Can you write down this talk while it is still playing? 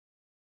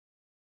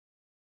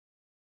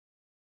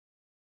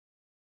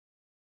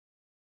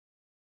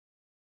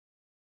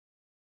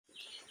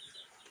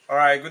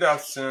Alright, good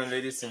afternoon,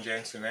 ladies and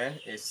gentlemen.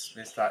 It's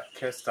Mr.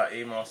 Kester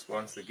Amos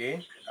once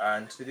again,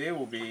 and today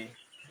we'll be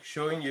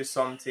showing you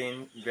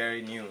something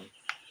very new.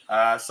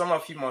 Some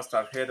of you must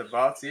have heard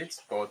about it,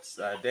 but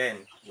then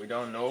we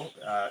don't know.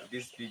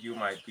 This video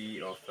might be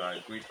of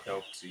great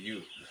help to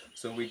you,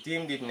 so we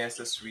deemed it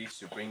necessary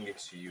to bring it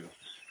to you.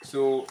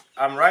 So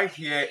I'm right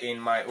here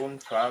in my own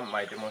farm,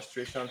 my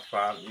demonstration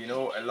farm. You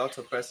know, a lot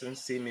of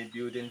persons see me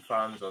building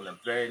farms on a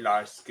very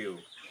large scale,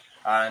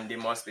 and they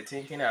must be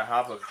thinking I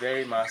have a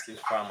very massive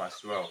farm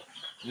as well.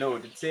 No,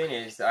 the thing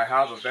is, I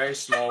have a very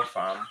small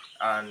farm,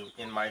 and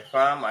in my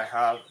farm I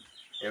have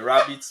a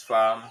rabbit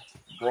farm,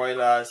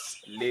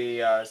 broilers,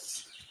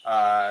 layers,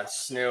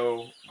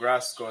 snail,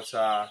 grass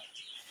cutter,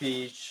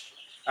 fish,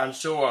 and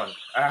so on.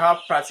 I have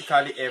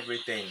practically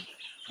everything,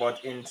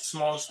 but in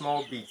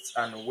small bits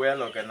and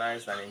well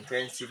organized and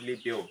intensively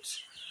built.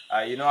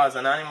 You know, as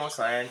an animal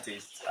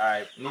scientist,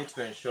 I need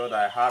to ensure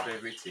that I have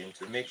everything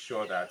to make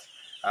sure that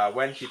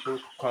when people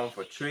come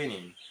for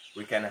training,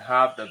 we can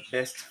have the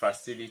best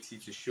facility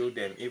to show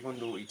them, even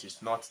though it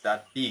is not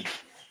that big.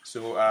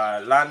 So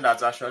land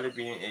has actually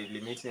been a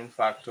limiting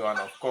factor, and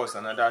of course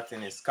another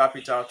thing is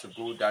capital to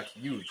go that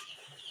huge.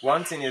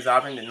 One thing is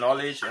having the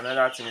knowledge,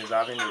 another thing is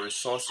having the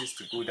resources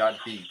to go that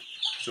big.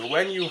 So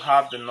when you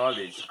have the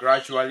knowledge,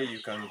 gradually you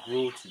can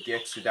grow to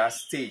get to that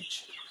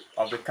stage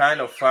of the kind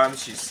of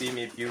farms you see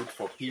me build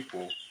for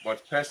people.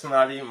 But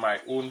personally, my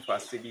own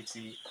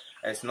facility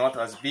is not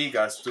as big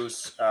as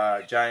those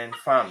giant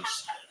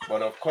farms.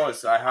 But of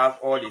course, I have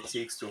all it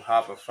takes to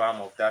have a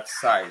farm of that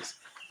size,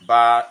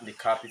 bar the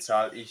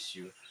capital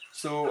issue.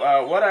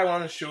 So what I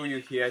want to show you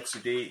here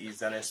today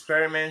is an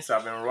experiment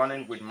I've been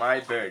running with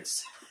my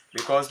birds.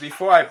 Because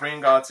before I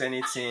bring out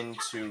anything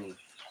to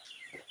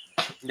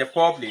the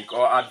public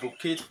or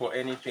advocate for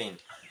anything,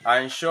 I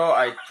ensure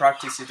I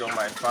practice it on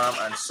my farm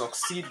and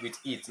succeed with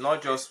it,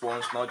 not just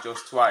once, not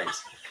just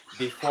twice,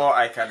 before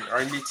I can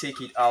really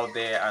take it out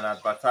there and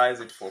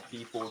advertise it for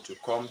people to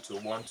come to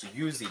want to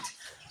use it.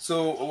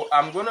 So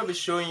I'm going to be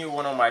showing you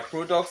one of my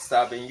products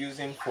that I've been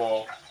using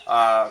for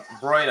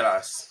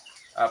broilers,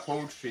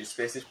 poultry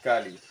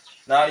specifically.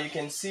 Now you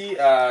can see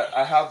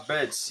I have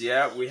birds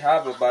here. We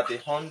have about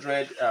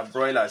 100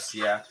 broilers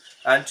here,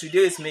 and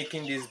today is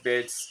making these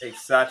birds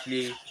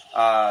exactly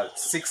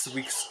 6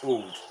 weeks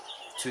old.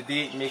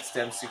 Today makes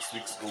them 6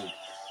 weeks old.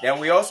 Then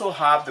we also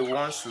have the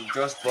ones who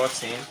just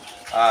brought in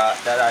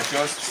that are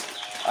just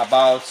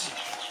about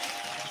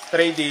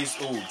 3 days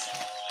old.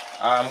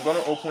 I'm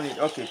gonna open it.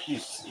 Okay,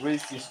 please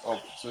raise this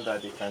up so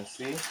that they can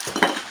see.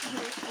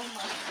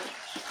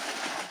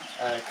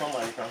 Come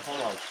on, you can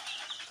come out.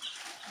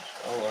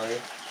 Don't worry.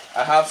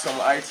 I have some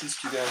IT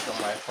students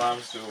on my farm,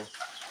 so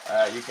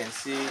you can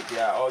see they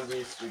are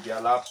always with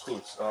their lab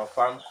coats or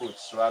farm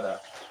coats rather.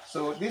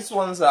 So these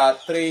ones are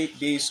 3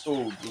 days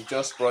old. We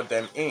just brought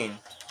them in,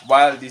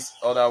 while these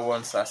other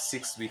ones are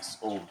 6 weeks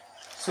old.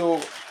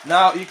 So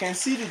now you can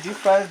see the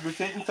difference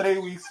between 3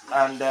 weeks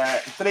and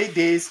 3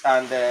 days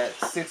and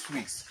 6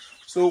 weeks.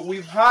 So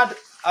we've had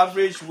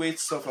average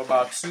weights of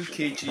about 2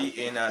 kg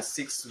in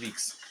 6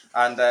 weeks,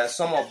 and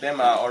some of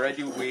them are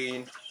already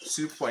weighing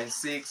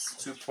 2.6,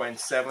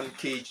 2.7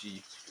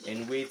 kg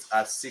in weight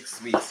at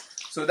 6 weeks.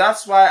 So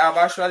that's why I've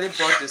actually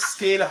brought the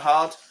scale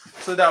out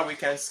so that we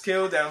can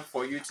scale them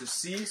for you to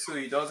see, so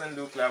it doesn't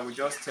look like we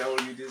just tell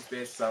you these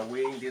birds are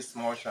weighing this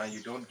much and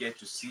you don't get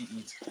to see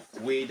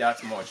it weigh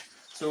that much.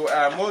 So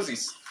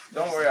Moses,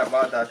 don't worry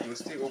about that, we'll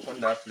still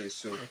open that place.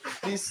 So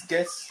please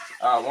get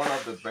one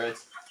of the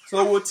birds.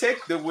 So we'll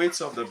take the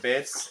weights of the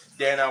birds,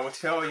 then I will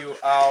tell you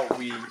how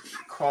we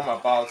come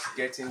about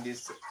getting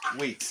this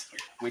weight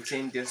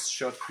within this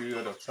short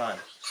period of time.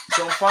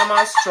 Some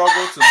farmers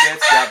struggle to get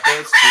their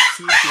birds to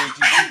 2 kg,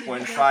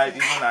 2.5,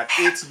 even at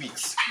 8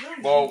 weeks.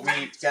 But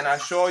we can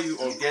assure you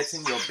of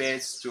getting your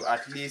birds to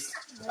at least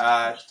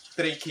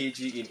 3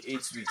 kg in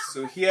 8 weeks.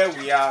 So here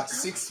we are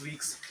 6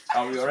 weeks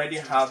and we already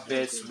have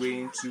birds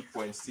weighing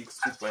 2.6,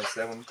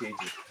 2.7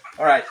 kg.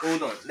 Alright,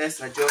 hold on, let's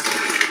adjust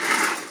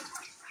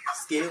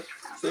scale.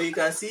 So you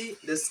can see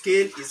the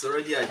scale is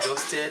already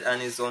adjusted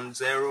and is on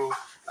zero.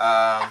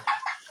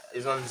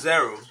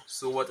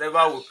 So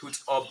whatever we put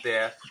up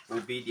there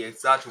will be the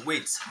exact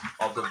weight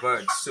of the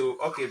bird. So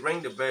okay,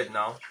 bring the bird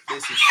now.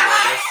 This is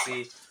let's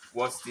see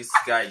what this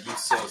guy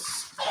gives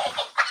us.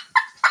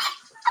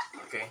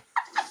 Okay,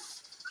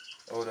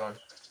 hold on.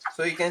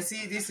 So you can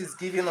see this is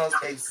giving us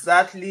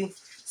exactly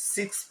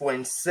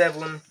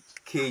 6.7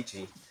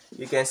 kg.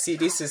 You can see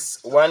this is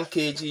 1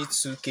 kg,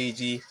 2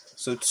 kg,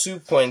 so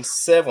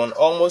 2.7,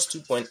 almost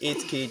 2.8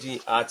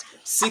 kg at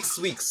 6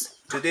 weeks.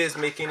 Today is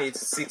making it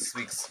 6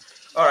 weeks.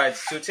 Alright,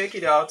 so take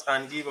it out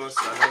and give us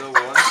another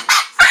one.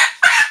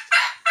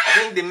 I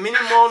think the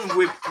minimum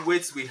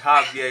weight we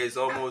have here is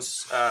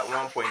almost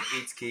 1.8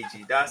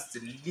 kg. That's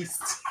the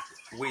least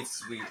weight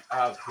we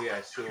have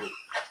here. So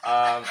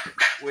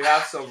we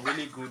have some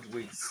really good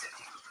weights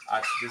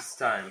at this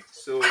time.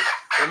 So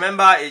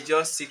remember, it's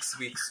just 6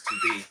 weeks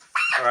today.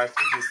 Alright,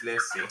 please,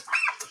 let's see.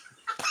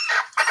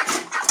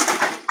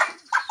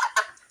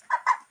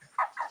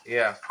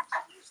 Yeah,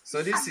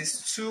 So this is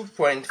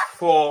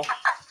 2.4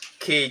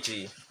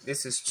 kg.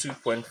 This is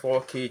 2.4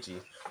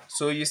 kg.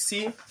 So you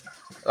see,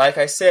 like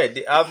I said,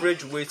 the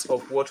average weight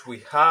of what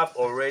we have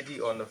already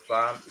on the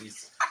farm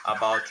is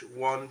about 2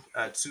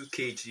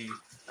 kg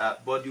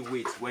body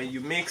weight when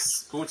you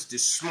mix both the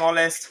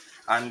smallest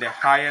and the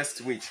highest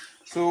weight.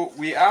 So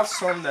we have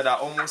some that are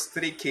almost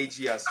 3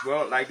 kg as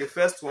well. Like the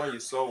first one you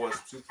saw was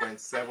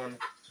 2.7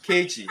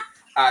 kg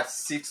at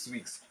 6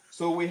 weeks.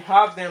 So we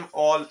have them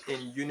all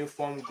in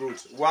uniform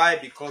growth. Why?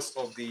 Because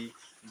of the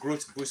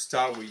growth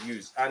booster we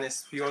use, and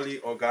it's purely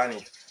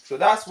organic. So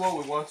that's what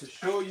we want to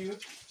show you.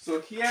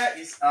 So here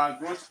is our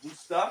growth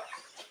booster.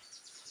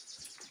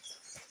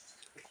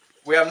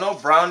 We have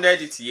not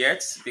branded it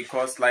yet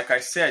because, like I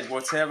said,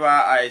 whatever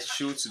I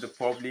show to the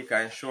public,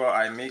 I ensure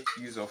I make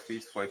use of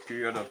it for a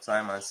period of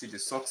time and see the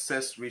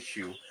success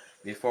ratio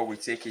before we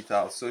take it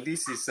out. So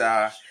this is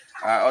a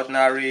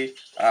ordinary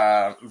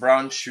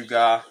brown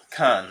sugar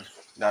can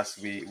that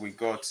we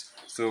got.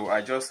 So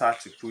I just had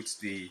to put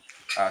the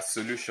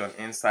solution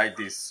inside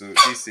this. So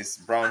this is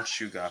brown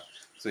sugar.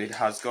 So it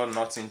has got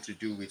nothing to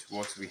do with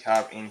what we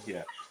have in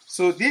here.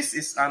 So this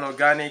is an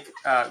organic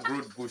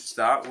growth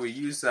booster. We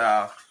use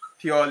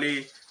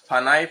purely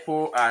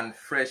pineapple and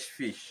fresh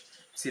fish.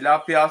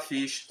 Tilapia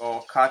fish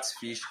or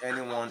catfish,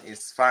 anyone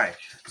is fine.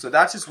 So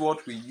that is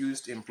what we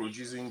used in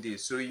producing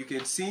this. So you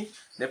can see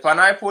the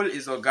pineapple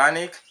is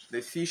organic,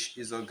 the fish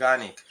is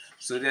organic.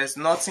 So there's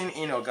nothing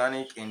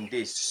inorganic in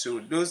this. So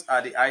those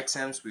are the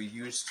items we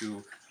use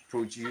to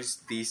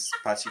produce this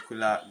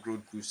particular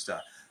growth booster.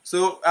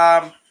 So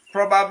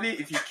probably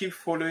if you keep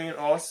following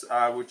us,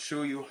 I would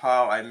show you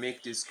how I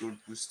make this growth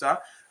booster.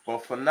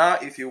 But for now,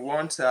 if you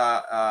want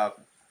to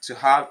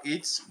have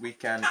it, we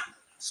can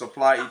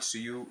supply it to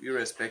you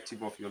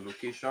irrespective of your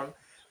location.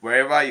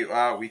 Wherever you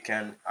are, we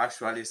can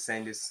actually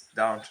send this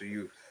down to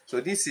you.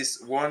 So this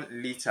is 1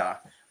 liter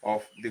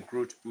of the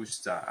growth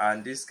booster,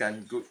 and this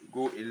can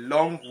go a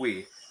long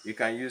way. You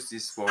can use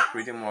this for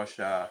pretty much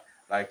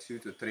like 2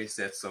 to 3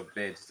 sets of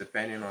beds,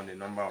 depending on the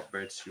number of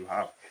birds you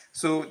have.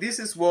 So this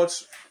is what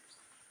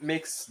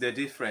makes the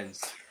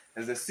difference.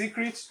 There's a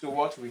secret to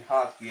what we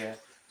have here.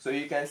 So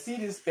you can see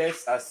these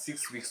birds are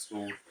 6 weeks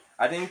old.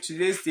 I think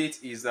today's date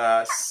is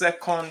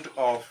 2nd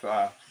of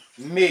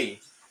May.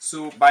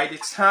 So by the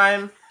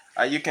time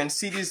you can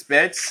see these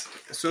birds,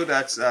 so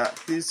that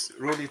please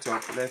roll it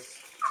up. Let's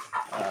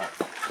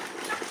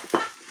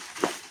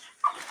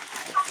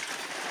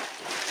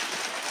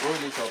roll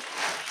it up.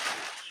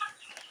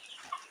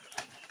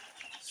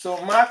 So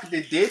mark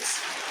the date.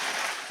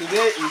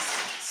 Today is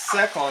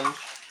 2nd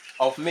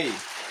of May,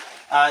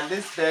 and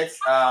these birds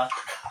are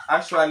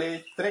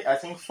actually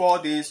 4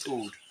 days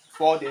old.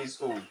 4 days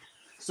old.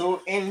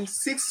 So in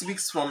 6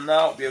 weeks from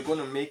now, we are going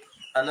to make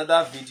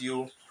another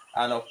video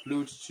and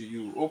upload to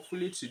you.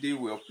 Hopefully today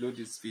we upload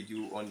this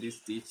video on this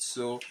date,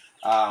 so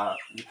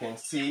you can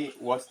see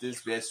what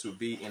this birds will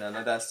be in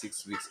another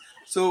 6 weeks.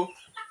 So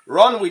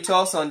run with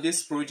us on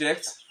this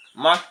project.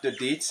 Mark the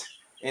date.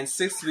 In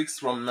 6 weeks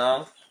from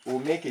now, we'll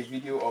make a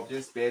video of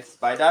these birds.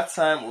 By that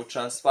time, we'll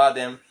transfer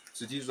them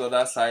to this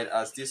other side,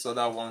 as these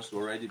other ones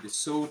will already be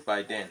sold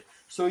by then.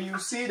 So you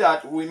see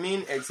that we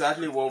mean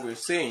exactly what we're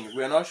saying.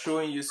 We're not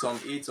showing you some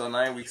 8 or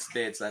 9 weeks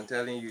birds and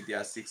telling you they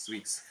are 6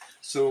 weeks.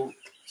 So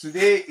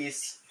today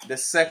is the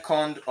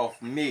 2nd of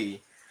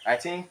May. I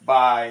think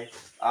by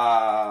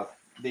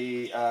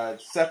the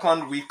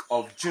 2nd week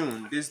of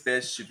June, these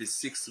birds should be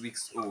 6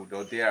 weeks old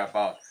or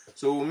thereabout.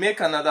 So we'll make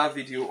another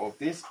video of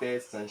these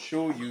birds and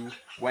show you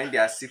when they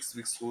are 6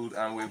 weeks old,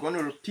 and we're going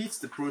to repeat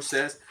the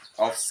process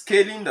of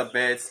scaling the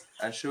birds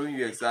and showing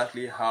you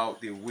exactly how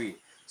they weigh.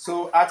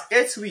 So at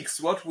 8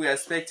 weeks, what we're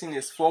expecting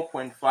is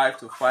 4.5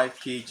 to 5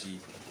 kg,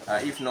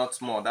 if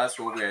not more. That's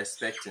what we're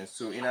expecting.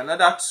 So in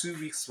another 2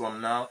 weeks from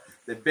now,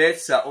 the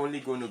birds are only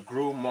going to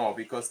grow more,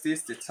 because this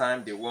is the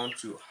time they want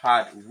to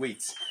add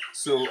weight.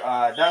 So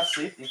that's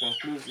it. You can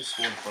close this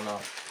one for now.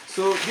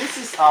 So this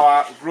is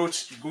our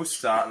growth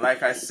booster.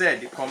 Like I said,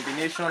 the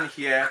combination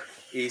here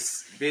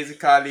is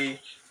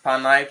basically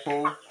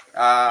pineapple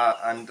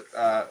and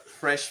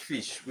fresh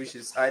fish, which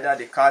is either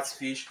the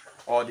catfish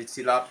or the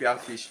tilapia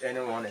fish.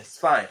 Anyone is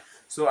fine.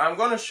 So I'm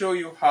going to show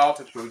you how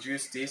to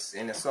produce this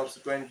in a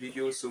subsequent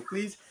video. So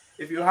please,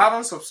 if you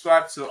haven't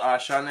subscribed to our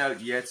channel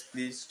yet,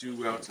 please do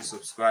well to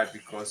subscribe,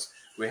 because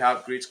we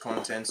have great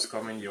contents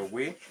coming your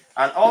way.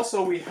 And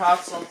also we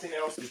have something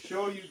else to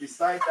show you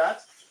beside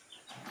that.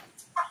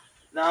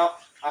 Now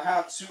I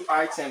have 2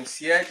 items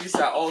here. These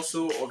are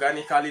also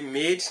organically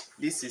made.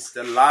 This is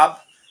the lab.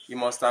 You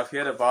must have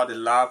heard about the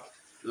lab,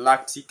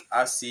 lactic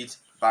acid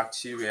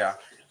bacteria.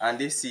 And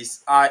this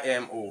is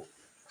IMO,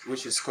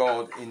 which is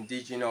called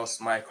indigenous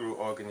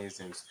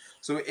microorganisms.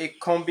 So a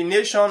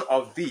combination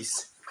of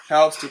this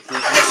helps to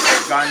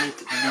produce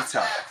organic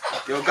litter.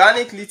 The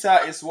organic litter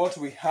is what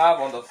we have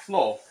on the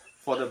floor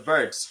for the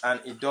birds, and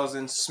it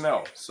doesn't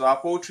smell. So our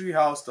poultry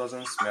house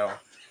doesn't smell.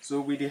 So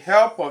with the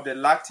help of the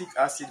lactic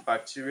acid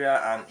bacteria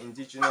and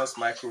indigenous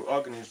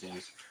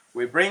microorganisms,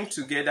 we bring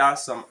together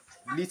some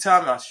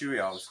litter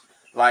materials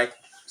like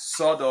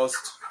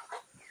sawdust,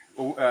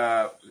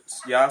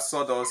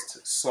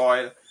 sawdust,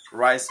 soil,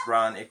 rice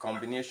bran, a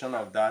combination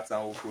of that,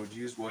 and will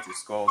produce what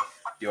is called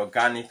the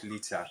organic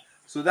litter.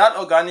 So that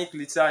organic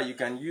litter, you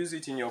can use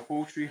it in your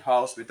poultry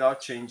house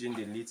without changing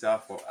the litter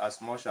for as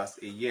much as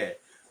a year.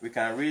 We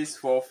can raise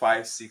 4,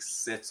 5, 6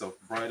 sets of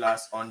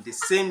broilers on the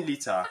same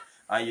litter,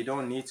 and you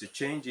don't need to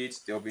change it.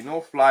 There will be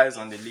no flies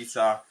on the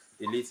litter.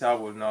 The litter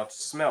will not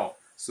smell.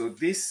 So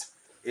this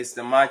is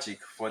the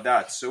magic for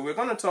that. So we're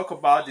going to talk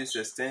about this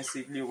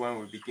extensively when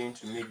we begin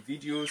to make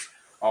videos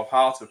of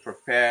how to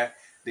prepare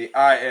the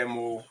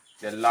IMO,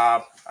 the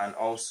lab, and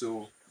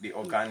also the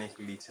organic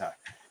litter.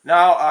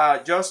 Now,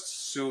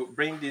 just to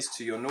bring this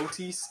to your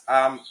notice,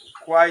 I'm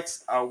quite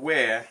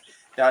aware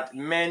that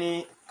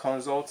many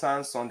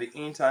consultants on the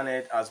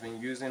internet has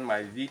been using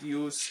my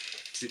videos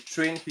to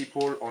train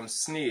people on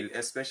snail,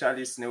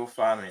 especially snail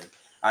farming,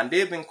 and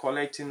they've been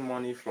collecting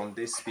money from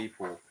these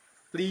people.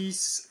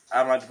 Please,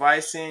 I'm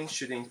advising,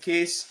 should in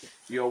case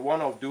you're one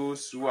of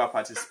those who are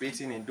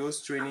participating in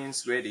those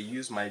trainings where they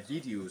use my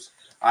videos,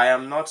 I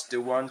am not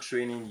the one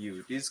training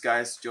you. These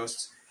guys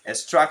just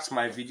extract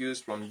my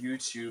videos from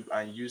YouTube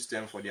and use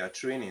them for their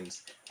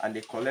trainings, and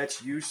they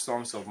collect huge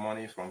sums of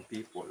money from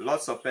people.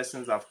 Lots of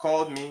persons have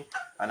called me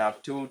and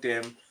I've told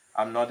them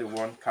I'm not the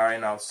one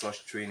carrying out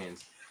such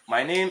trainings.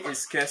 My name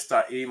is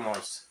Kester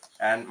Amos,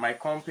 and my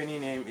company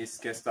name is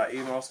Kester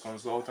Amos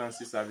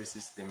Consultancy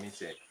Services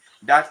Limited.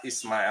 That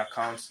is my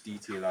account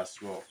detail as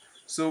well.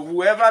 So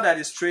whoever that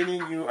is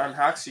training you and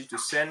asks you to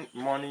send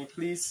money,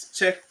 please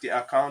check the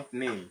account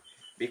name,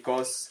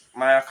 because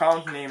my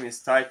account name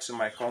is tied to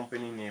my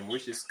company name,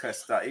 which is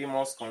Kester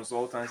Amos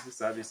Consultancy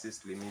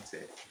Services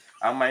Limited,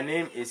 and my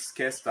name is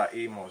Kester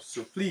Amos.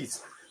 So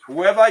please,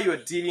 whoever you're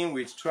dealing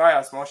with, try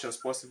as much as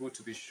possible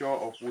to be sure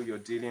of who you're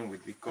dealing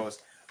with,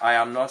 because I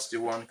am not the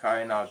one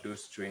carrying out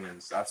those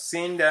trainings. I've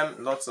seen them.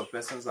 Lots of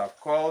persons have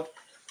called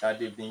that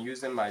they've been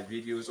using my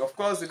videos. Of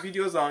course, the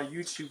videos are on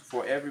YouTube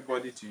for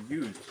everybody to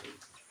use,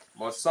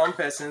 but some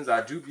persons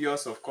are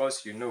dubious, of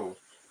course, you know,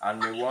 and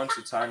may want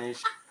to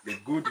tarnish the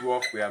good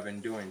work we have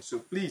been doing. So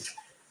please,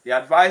 the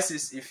advice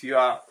is, if you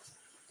are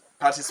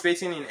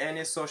participating in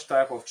any such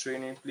type of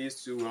training,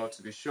 please do well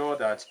to be sure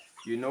that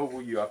you know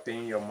who you are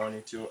paying your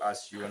money to,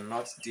 as you are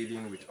not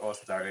dealing with us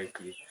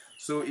directly.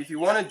 So if you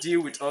want to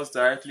deal with us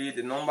directly,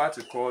 the number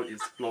to call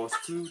is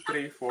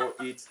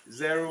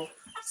 +23480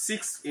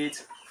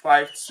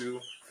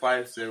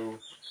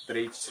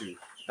 68525032.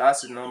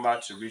 That's the number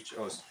to reach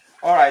us.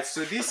 Alright,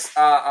 so these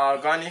are our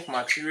organic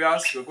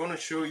materials. We're going to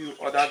show you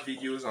other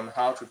videos on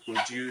how to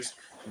produce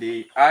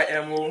the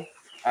IMO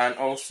and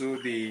also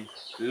the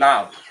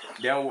lab.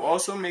 Then we'll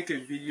also make a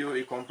video,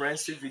 a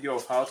comprehensive video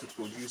of how to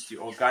produce the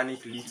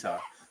organic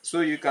litter.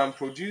 So you can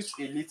produce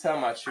a litter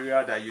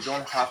material that you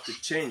don't have to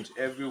change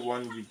every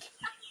 1 week.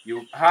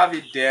 You have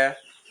it there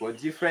for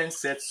different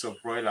sets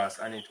of broilers,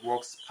 and it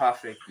works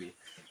perfectly.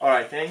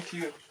 Alright, thank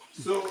you.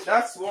 So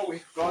that's what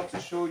we've got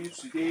to show you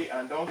today,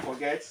 and don't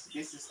forget,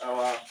 this is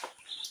our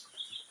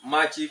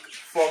magic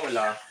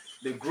formula,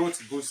 the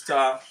growth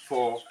booster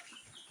for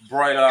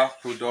broiler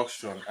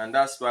production, and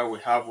that's why we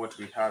have what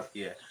we have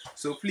here.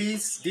 So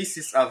please, this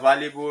is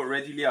available,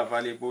 readily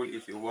available.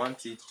 If you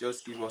want it,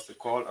 just give us a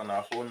call on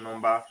our phone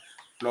number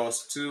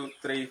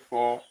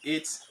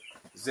 +23480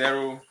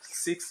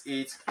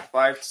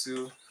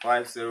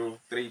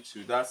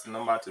 68525032. That's the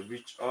number to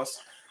reach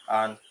us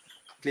and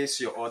place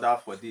your order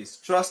for this.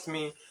 Trust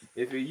me,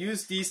 if you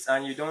use this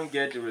and you don't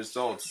get the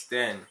results,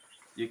 then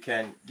you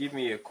can give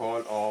me a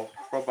call or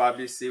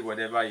probably say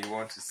whatever you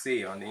want to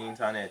say on the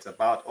internet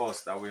about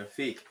us, that we're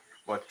fake.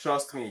 But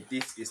trust me,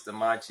 this is the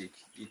magic.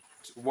 It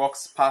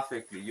works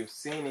perfectly. You've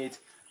seen it,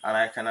 and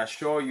I can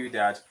assure you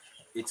that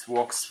it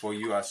works for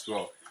you as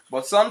well.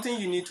 But something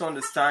you need to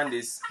understand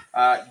is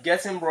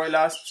getting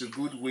broilers to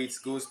good weight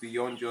goes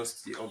beyond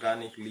just the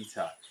organic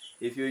litter.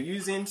 If you're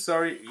using,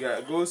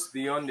 goes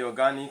beyond the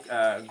organic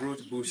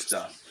growth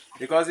booster.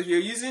 Because if you're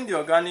using the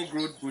organic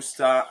growth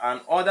booster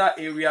and other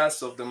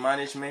areas of the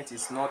management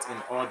is not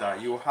in order,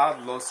 you'll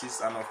have losses,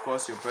 and of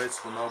course your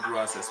birds will not grow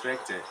as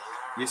expected.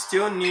 You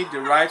still need the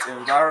right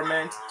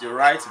environment, the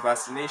right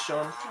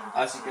vaccination.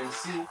 As you can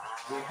see,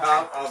 we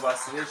have our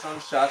vaccination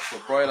chart for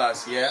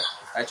broilers here.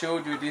 I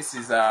told you this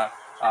is a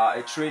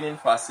training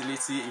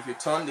facility. If you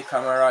turn the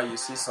camera, you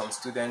see some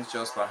students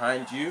just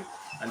behind you,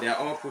 and they are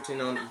all putting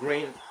on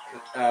green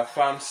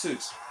farm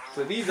suits.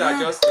 So these are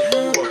just a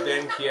few of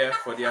them here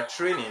for their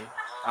training,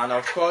 and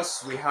of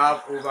course we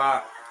have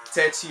over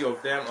 30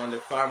 of them on the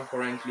farm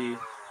currently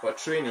for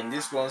training.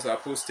 These ones are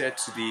posted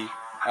to the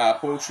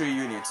poultry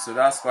unit, so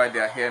that's why they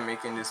are here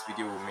making this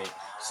video with me.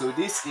 So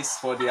this is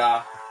for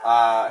their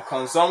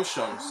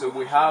consumption. So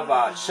we have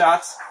a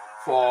chart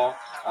for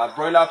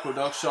broiler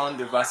production,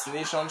 the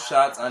vaccination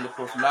chart, and the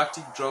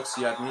prophylactic drugs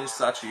you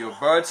administer to your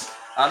birds,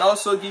 and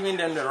also giving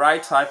them the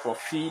right type of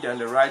feed and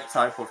the right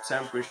type of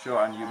temperature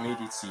and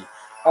humidity.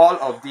 All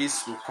of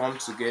this will come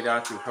together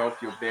to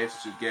help your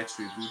birds to get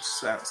to a good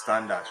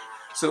standard.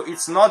 So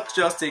it's not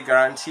just a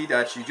guarantee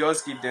that you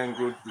just give them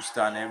growth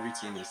booster and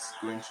everything is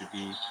going to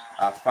be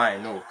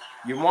fine. No,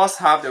 you must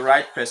have the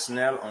right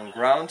personnel on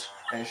ground,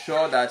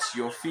 ensure that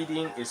your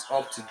feeding is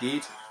up to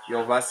date,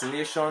 your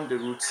vaccination, the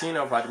routine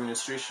of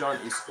administration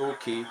is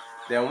okay.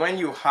 Then when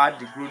you add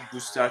the growth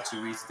booster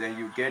to it, then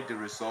you get the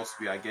results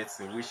we are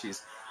getting, which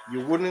is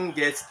you wouldn't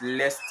get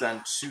less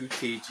than 2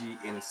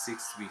 kg in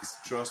 6 weeks.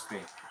 Trust me,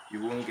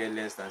 you won't get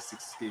less than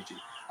 6 kg.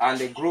 And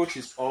the growth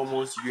is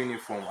almost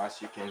uniform,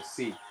 as you can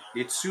see.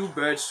 The two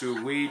birds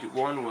who weighed,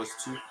 one was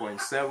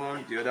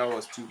 2.7, the other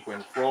was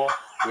 2.4.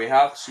 We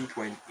have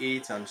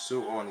 2.8 and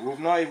so on. We've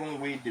not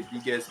even weighed the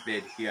biggest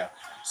bird here.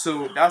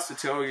 So that's to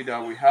tell you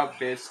that we have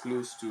birds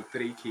close to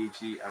 3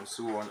 kg and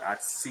so on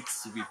at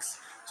 6 weeks.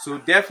 So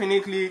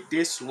definitely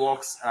this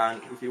works,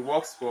 and if it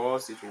works for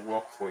us, it will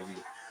work for you.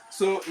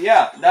 So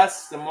yeah,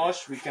 that's the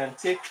much we can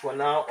take for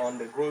now on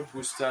the growth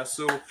booster.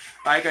 So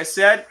like I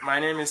said, my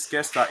name is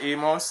Kester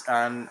Amos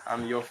and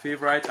I'm your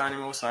favorite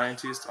animal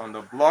scientist on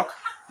the block.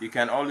 You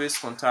can always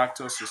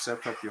contact us to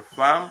set up your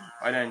farm,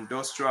 either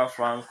industrial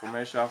farm,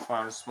 commercial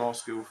farm, small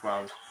scale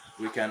farms.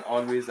 We can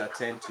always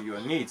attend to your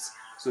needs.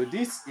 So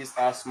this is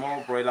our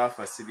small broiler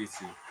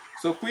facility.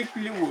 So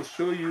quickly we'll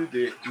show you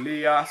the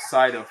layer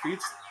side of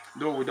it,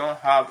 though we don't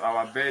have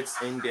our birds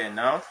in there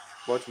now.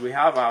 But we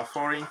have our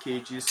foreign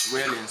cages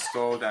well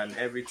installed and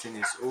everything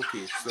is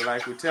okay. So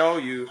like we tell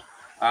you,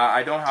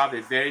 I don't have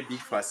a very big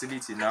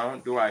facility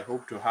now, though I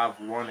hope to have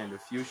one in the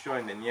future,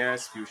 in the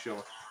nearest future.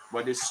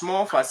 But the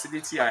small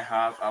facility I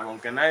have, I've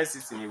organized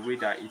it in a way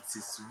that it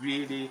is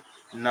really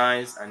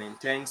nice and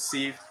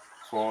intensive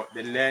for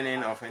the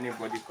learning of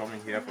anybody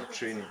coming here for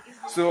training.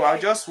 So I'll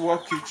just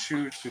walk you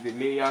through to the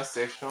layer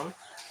section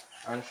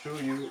and show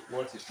you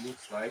what it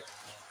looks like.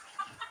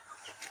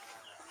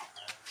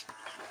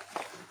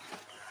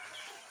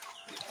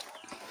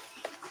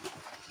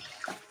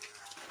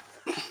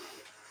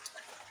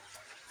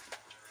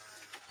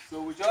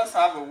 So we just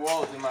have a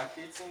wall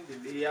demarcating the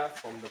layer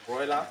from the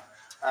broiler.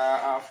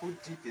 Our food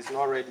dip is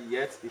not ready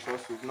yet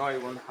because we've not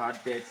even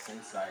had beds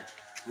inside.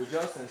 We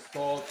just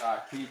installed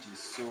our cages,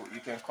 so you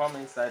can come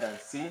inside and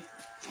see.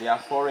 They are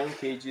foreign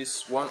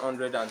cages,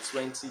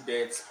 120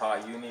 beds per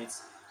unit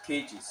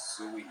cages.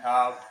 So we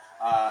have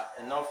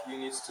enough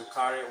units to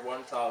carry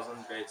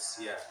 1,000 beds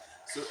here.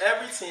 So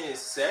everything is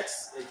set.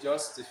 It's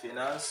just the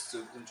finance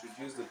to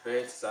introduce the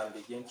beds and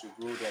begin to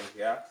grow them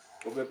here.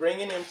 We'll be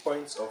bringing in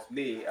points of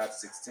lay at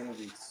 16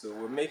 weeks, so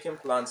we're making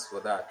plans for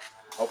that.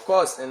 Of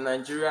course, in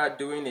Nigeria,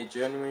 doing a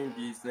genuine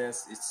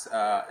business, it's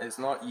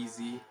not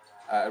easy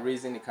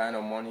raising the kind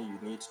of money you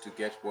need to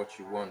get what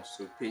you want,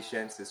 so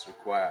patience is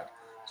required.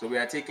 So we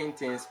are taking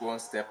things one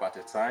step at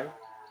a time.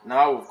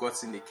 Now we've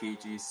gotten the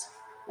cages.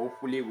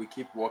 Hopefully we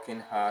keep working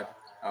hard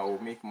and we'll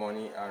make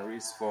money and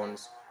raise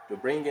funds to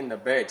bring in the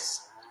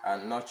birds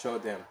and nurture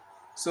them.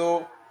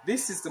 So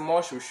this is the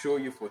much we'll show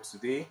you for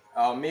today.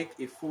 I'll make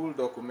a full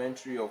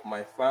documentary of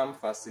my farm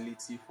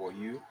facility for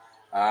you.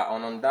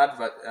 On that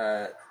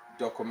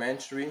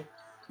documentary,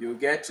 you'll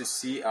get to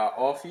see our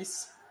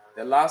office.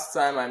 The last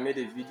time I made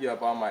a video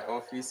about my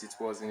office, it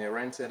was in a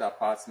rented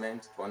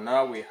apartment. But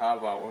now we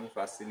have our own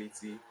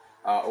facility,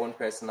 our own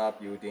personal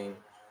building,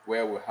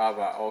 where we have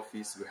our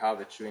office, we have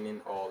a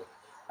training hall,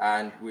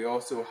 and we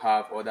also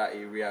have other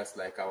areas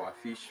like our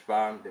fish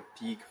farm, the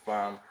pig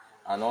farm,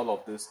 and all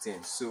of those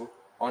things. So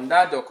on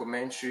that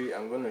documentary,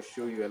 I'm going to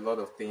show you a lot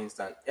of things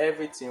and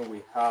everything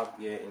we have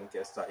here in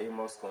Kester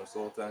Amos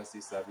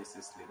Consultancy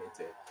Services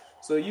Limited.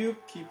 So you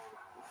keep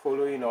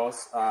following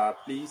us.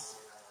 Please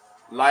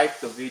like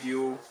the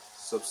video,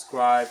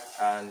 subscribe,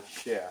 and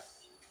share.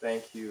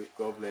 Thank you.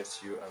 God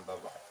bless you, and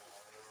bye-bye.